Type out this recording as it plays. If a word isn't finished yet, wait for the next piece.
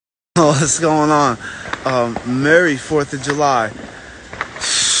What's going on? Merry 4th of July.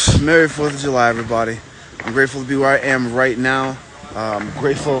 Merry 4th of July, everybody. I'm grateful to be where I am right now. I'm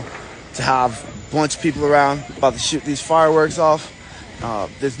grateful to have a bunch of people around about to shoot these fireworks off.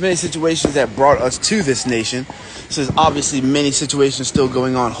 There's many situations that brought us to this nation. So there's obviously many situations still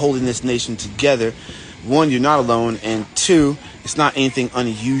going on holding this nation together. One, you're not alone. And two, it's not anything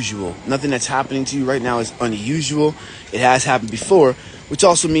unusual. Nothing that's happening to you right now is unusual. It has happened before, which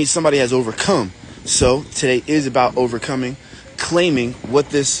also means somebody has overcome. So today is about overcoming, claiming what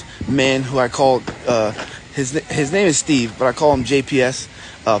this man who I called, his name is Steve, but I call him JPS,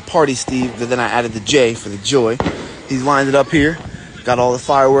 Party Steve, but then I added the J for the joy. He's lined it up here, got all the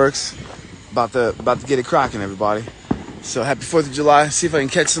fireworks, about to get it cracking, everybody. So happy 4th of July. See if I can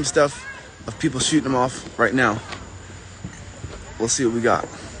catch some stuff of people shooting them off right now. We'll see what we got.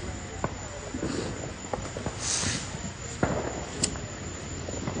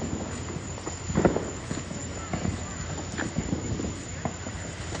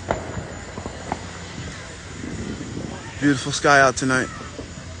 Beautiful sky out tonight.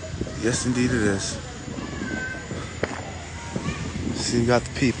 Yes, indeed it is. See, we got the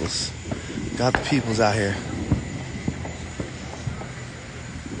peoples. Got the peoples out here.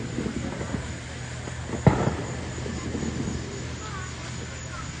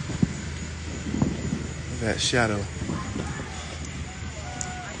 Look at that shadow.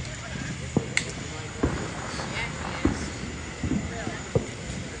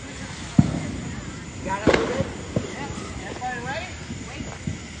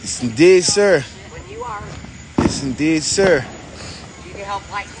 Yes, indeed, sir. When you are. Yes, indeed, sir. You can help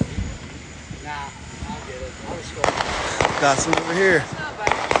light. Nah, I'll get it. I'll just go. Got some over here. Not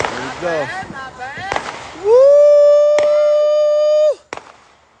bad. There we go. Not bad. Woo!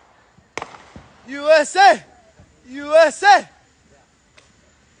 USA! USA!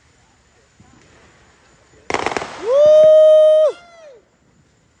 Woo!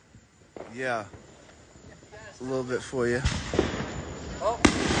 Yeah. A little bit for you. Oh.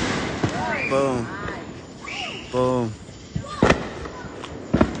 Boom. Boom.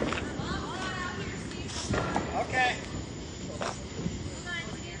 Okay.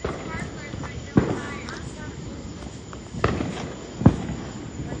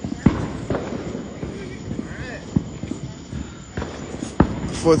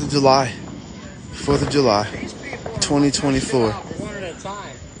 4th of July. 4th of July. 2024.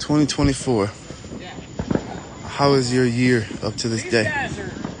 2024. How is your year up to this day?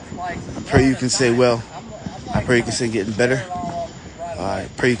 I pray you can say well. I pray you can say getting better. I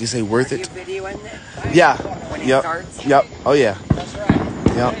pray you can say worth it. Yeah. Yep. Oh yeah.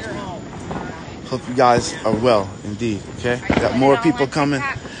 Yep. Hope you guys are well indeed. Okay. Got more people coming.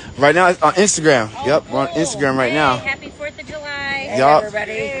 Right now it's on Instagram. Yep. We're on Instagram right now. Happy 4th of July. Yup.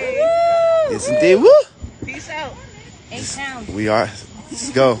 Everybody. Yes indeed. Woo. Peace out. 8 pounds. We are. Let's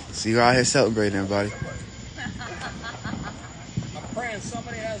go. See you out here celebrating, everybody. I'm praying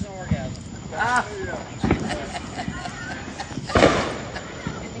somebody has an orgasm.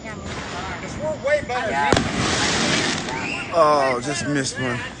 Because we're way better than Oh, just missed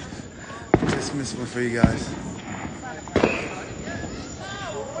one. Just missed one for you guys.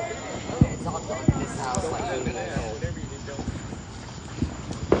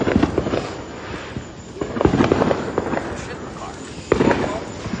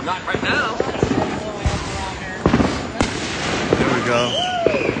 Not right now. There we go.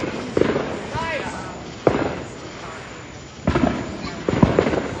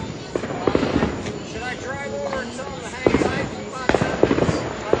 Should I drive over and tell them to hang tight for about 10 minutes?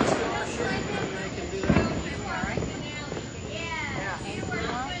 Let us do our shit and then they can do that.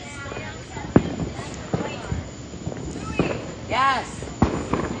 Yes.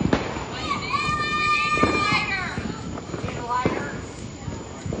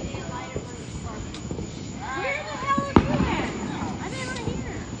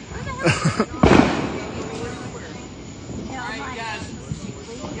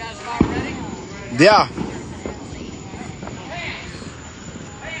 Yeah.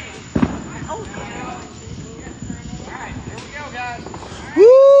 Woo!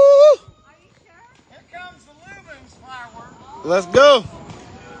 Here comes the Lubin's firework. Let's go.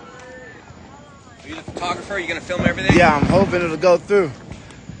 Are you the photographer? Are you going to film everything? Yeah, I'm hoping it'll go through.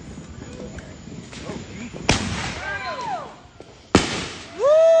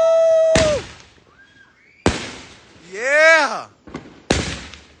 Woo! Yeah.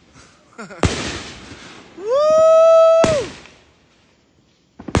 Woo!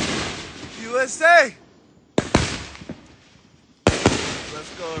 USA. Let's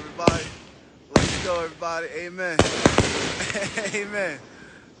go, everybody. Let's go, everybody. Amen. Amen.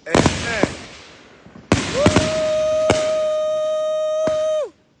 Amen. Woo!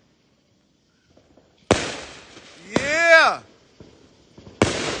 Yeah.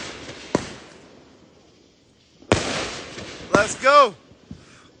 Let's go.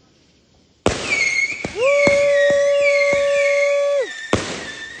 Woo!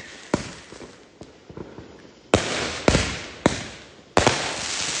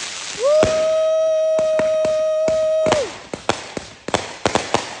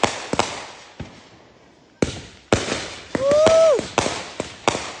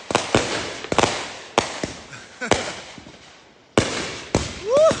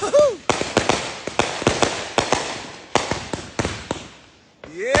 Woo!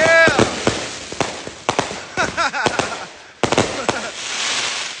 Yeah!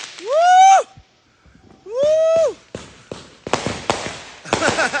 Woo! Woo!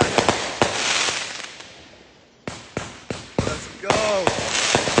 Let's go.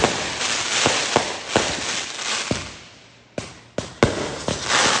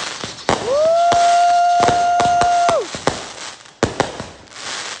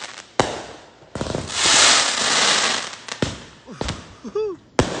 Woo!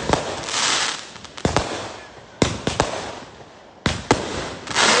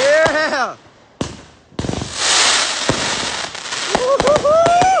 Yeah!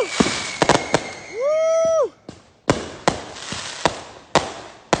 Woo-hoo-hoo! Woo!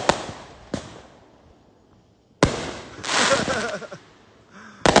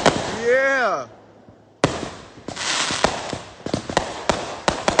 Yeah!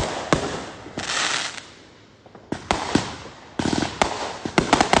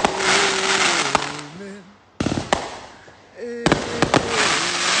 Amen. Amen.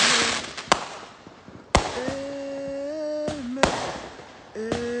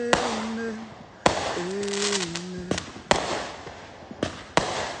 Amen. Amen. Amen.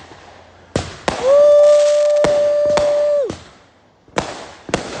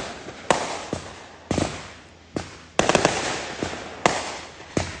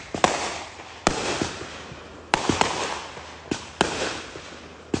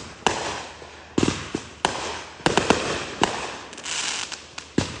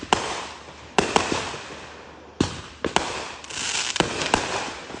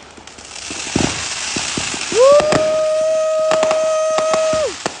 Woo!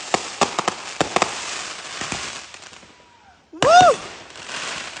 Woo!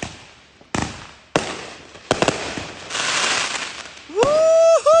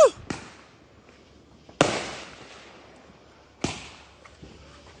 Woo-hoo!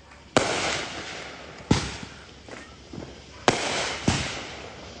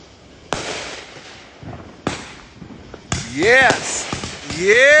 Yes!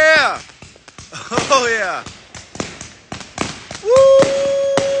 Yeah! Oh yeah! Woo!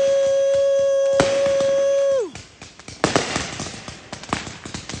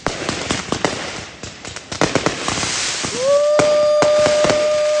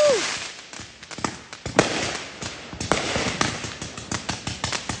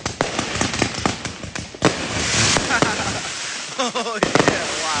 Oh yeah,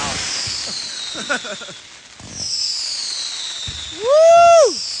 wow.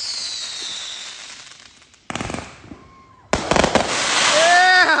 Woo!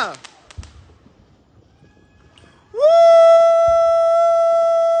 Yeah! Woo!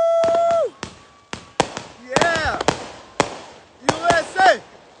 Yeah! USA!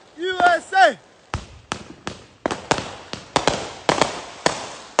 USA!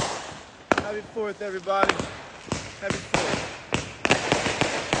 Happy 4th, everybody. Happy 4th.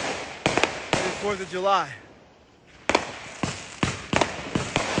 Happy 4th of July.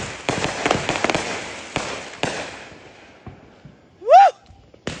 Woo!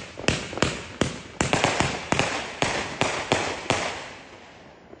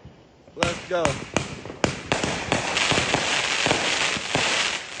 Let's go.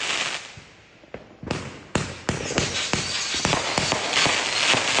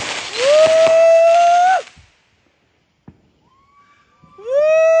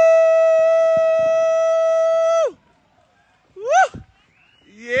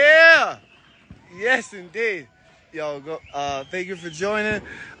 Yeah. Yes, indeed. Yo, go. Thank you for joining.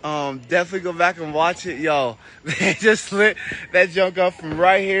 Definitely go back and watch it. Yo, they just lit that junk up from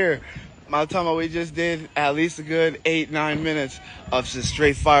right here. My time we just did at least a good 8-9 minutes of just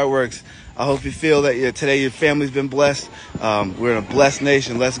straight fireworks. I hope you feel that today your family's been blessed. We're in a blessed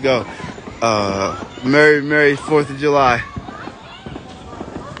nation. Let's go. Merry 4th of July.